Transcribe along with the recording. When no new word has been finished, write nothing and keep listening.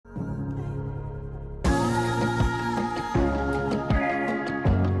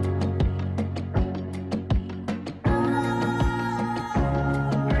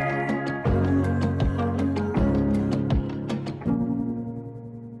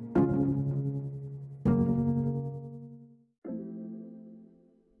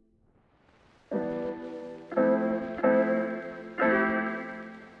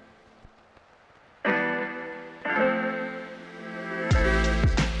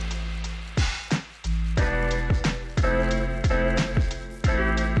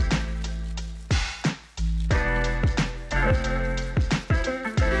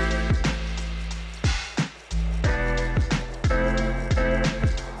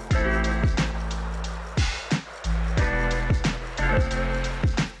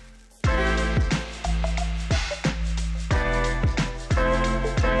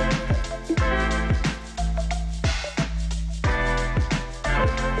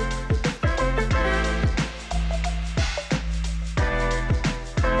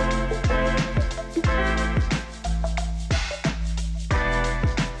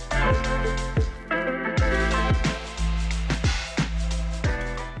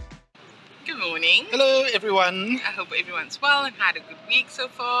morning. Hello everyone. I hope everyone's well and had a good week so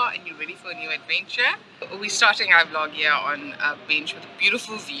far and you're ready for a new adventure. We're starting our vlog here on a bench with a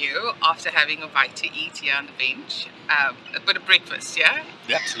beautiful view after having a bite to eat here on the bench. A bit of breakfast, yeah?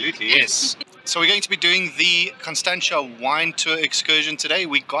 Absolutely, yes. So we're going to be doing the Constantia wine tour excursion today.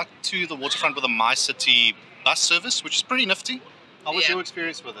 We got to the waterfront with a My City bus service, which is pretty nifty. How was your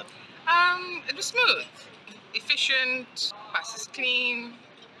experience with it? It was smooth, efficient, bus is clean.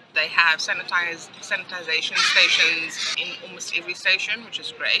 They have sanitization stations in almost every station, which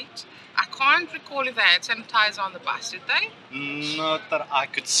is great. I can't recall if they had sanitizer on the bus, did they? Not that I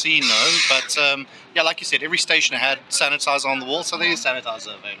could see, no. But yeah, like you said, every station had sanitizer on the wall, so there is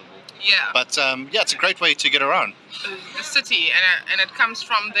sanitizer available. Yeah. But yeah, it's a great way to get around. The city, and it comes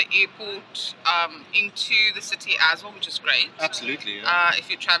from the airport into the city as well, which is great. Absolutely. Yeah. If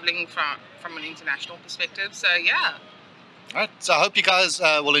you're traveling from an international perspective, so yeah. Alright, so I hope you guys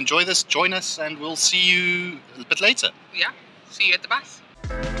will enjoy this, join us, and we'll see you a bit later. Yeah, see you at the bus.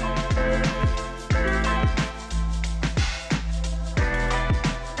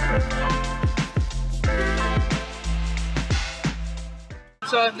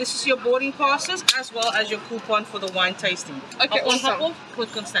 So this is your boarding passes as well as your coupon for the wine tasting. Okay, hop off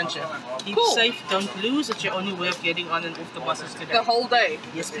with Constantia. Keep safe, don't lose. It's your only way of getting on and off the buses today. The whole day?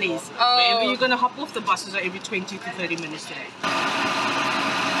 Yes, please. Oh. Wherever you're going to hop off, the buses are every 20 to 30 minutes today.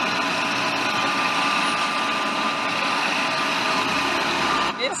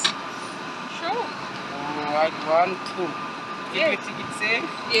 Yes? Sure. Alright, 1, 2. Yeah. Get your tickets there?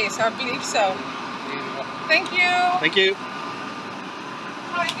 Yes, I believe so. Thank you. Thank you.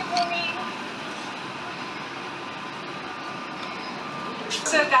 Hi, good morning.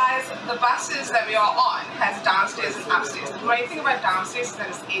 So guys, the buses that we are on has downstairs and upstairs. The great thing about downstairs is that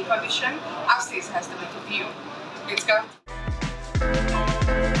it's air conditioned. Upstairs has the better view. Let's go.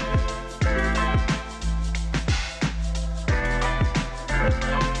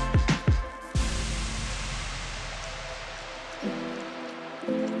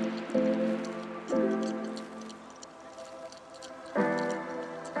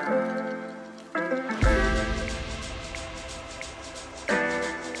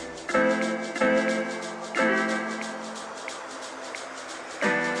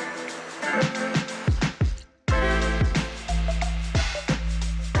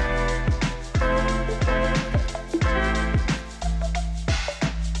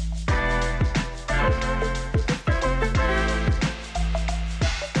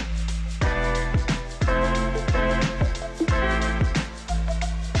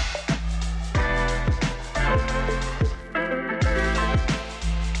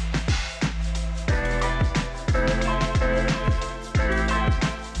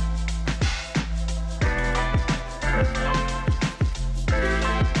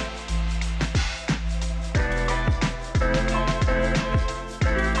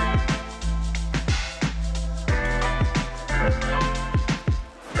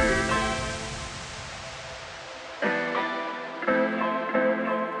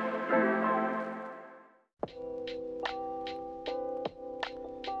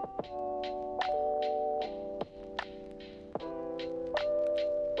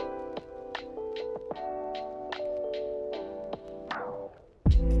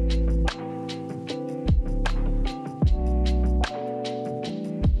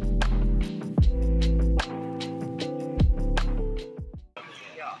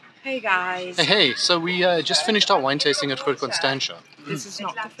 Hey guys. Hey, so we just finished our wine tasting at Constantia. This is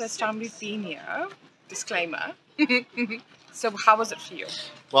not the first time we've been here. Disclaimer. So how was it for you?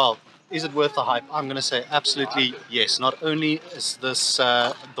 Well, is it worth the hype? I'm going to say absolutely yes. Not only is this,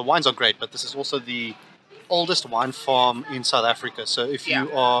 the wines are great, but this is also the oldest wine farm in South Africa. So if you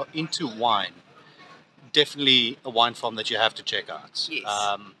are into wine, definitely a wine farm that you have to check out.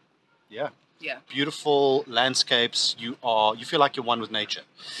 Yes. Yeah. Beautiful landscapes. You feel like you're one with nature.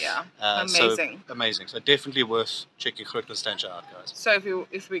 Yeah. Amazing. So, amazing. So definitely worth checking Constantia out, guys. So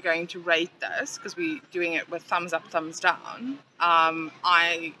if we're going to rate this, because we're doing it with thumbs up, thumbs down,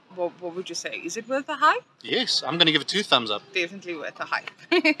 what would you say? Is it worth the hype? Yes, I'm going to give it 2 thumbs up. Definitely worth the hype.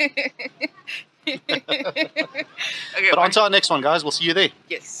 Okay, but on to our next one, guys. We'll see you there.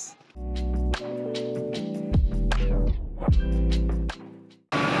 Yes.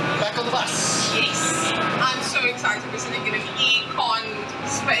 Back on the bus. Yes. I'm so excited. We're sitting in an econ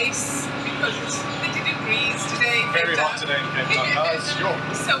space because it's 30 degrees today. Very hot today in Cape Town, guys. Sure.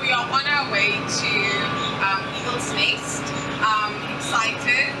 So we are on our way to Eagle's Nest.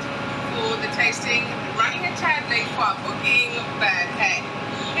 Excited for the tasting. Running a tad late for our booking, but hey,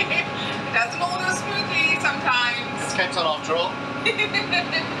 it doesn't all go smoothly sometimes. tent on after all.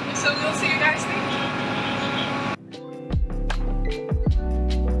 So we'll see you guys then.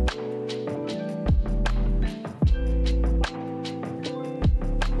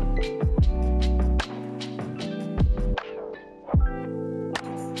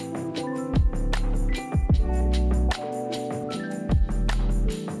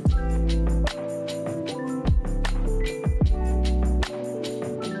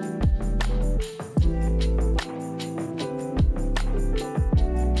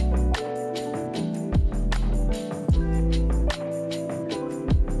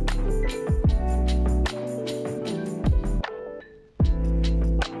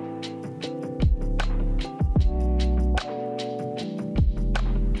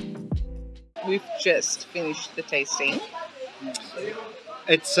 We've just finished the tasting.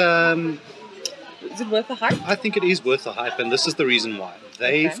 It's Is it worth the hype? I think it is worth the hype, and this is the reason why.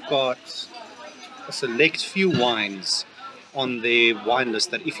 They've got a select few wines on their wine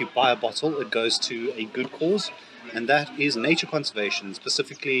list that if you buy a bottle, it goes to a good cause, and that is nature conservation,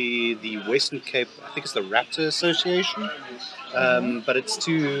 specifically the Western Cape, I think it's the Raptor Association, but it's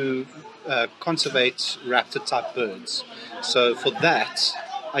to conservate raptor type birds. So for that,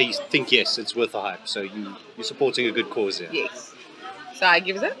 I think yes, it's worth the hype. So you're supporting a good cause here. Yes. So I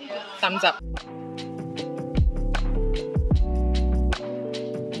give it a thumbs up.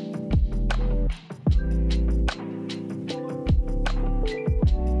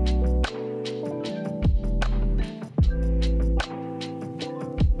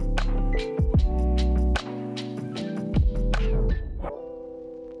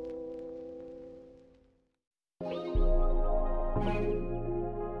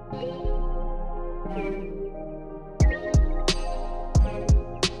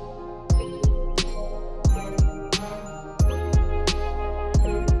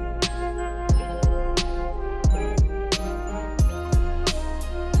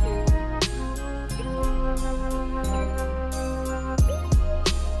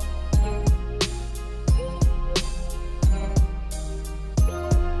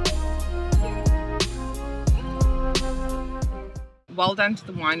 Well done to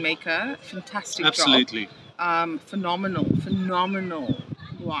the winemaker. Fantastic Absolutely. job. Phenomenal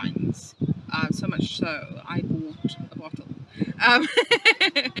wines. So much so, I bought a bottle.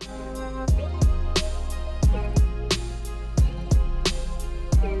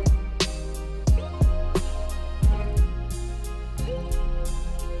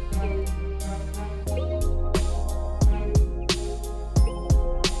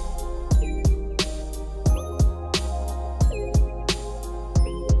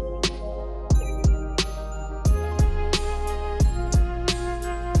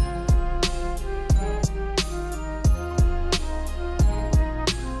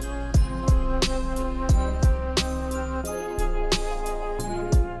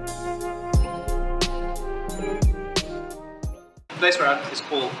 The place we're at is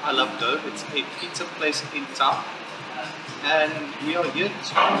called I Love Dough. It's a pizza place in town, and we are here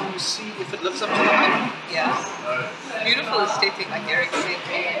to see if it lives up to the hype. Yes. Beautiful aesthetic, like Eric said.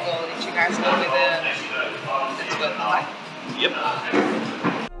 We'll let you guys know whether it's worth the hype. Yep.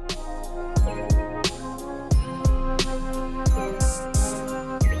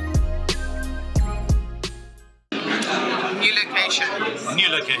 New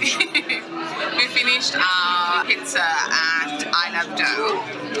location. We finished our pizza at I Love Dough,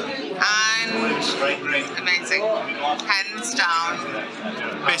 and amazing, hands down.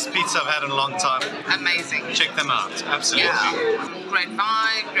 Best pizza I've had in a long time. Amazing. Check them out. Absolutely. Yeah. Great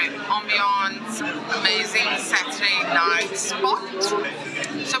vibe, great ambiance, amazing Saturday night spot.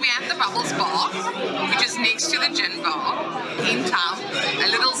 So we're at the Bubbles Bar, which is next to the gin bar in town. A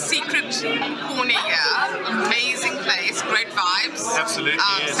little secret corner here. Amazing place, great vibes. Absolutely,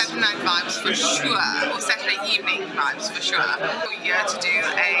 yes. Saturday night vibes for sure, or Saturday evening vibes for sure. We're here to do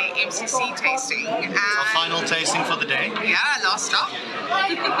a MCC tasting. And Our final tasting for the day. yeah, last stop.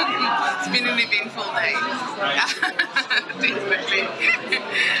 It's been an eventful day. Definitely.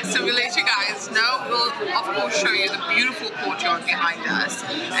 So we'll let you guys know. We'll of course show you the beautiful courtyard behind us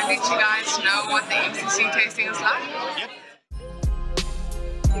and let you guys know what the MCC tasting is like. Yep.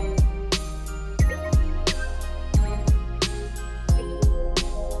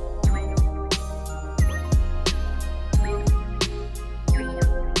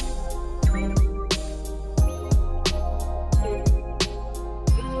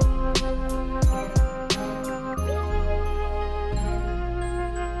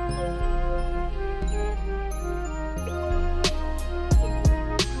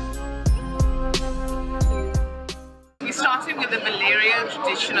 Starting with the Valeria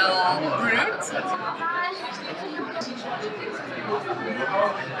traditional brut.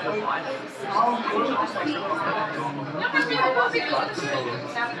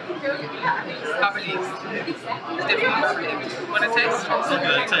 Bubbly. It's definitely bubbly. Want to taste?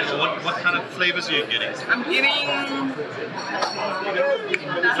 What kind of flavors are you getting? I'm getting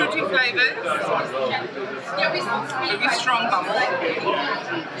fruity flavors. Really strong bubble.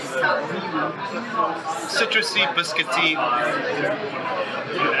 Citrusy, biscuity.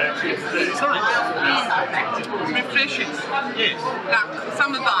 It's nice. Refreshing. Yes. Like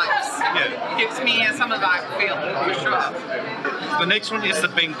summer vibes. Yeah. Gives me a summer vibe feel, for sure. The next one is the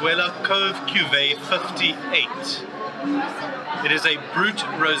Benguela Cove Cuvée 58. It is a brut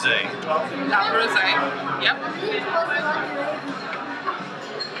rosé. Love rosé. Yep.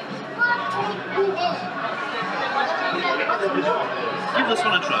 Give this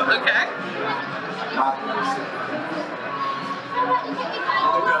one a try. Okay.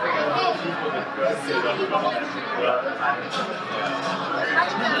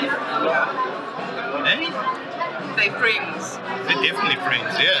 Eh? They friends. They're definitely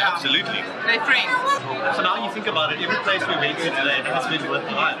friends, yeah, absolutely. They friends. So now you think about it, every place we went to today has been worth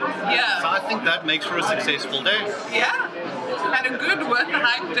the hype. Yeah. So I think that makes for a successful day. Yeah. Had a good worth the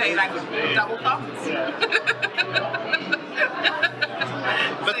hype day, like double thumbs.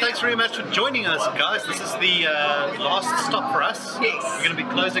 But thanks very much for joining us, guys. This is the last stop for us. Yes. We're going to be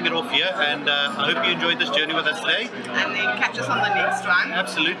closing it off here, and I hope you enjoyed this journey with us today. And then catch us on the next one.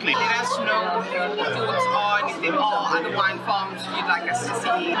 Absolutely. Let us know what your thoughts are and if there are other wine farms you'd like us to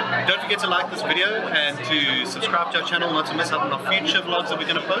see. Don't forget to like this video and to subscribe to our channel not to miss out on our future vlogs that we're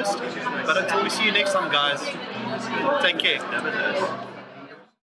going to post. But until we see you next time, guys, take care.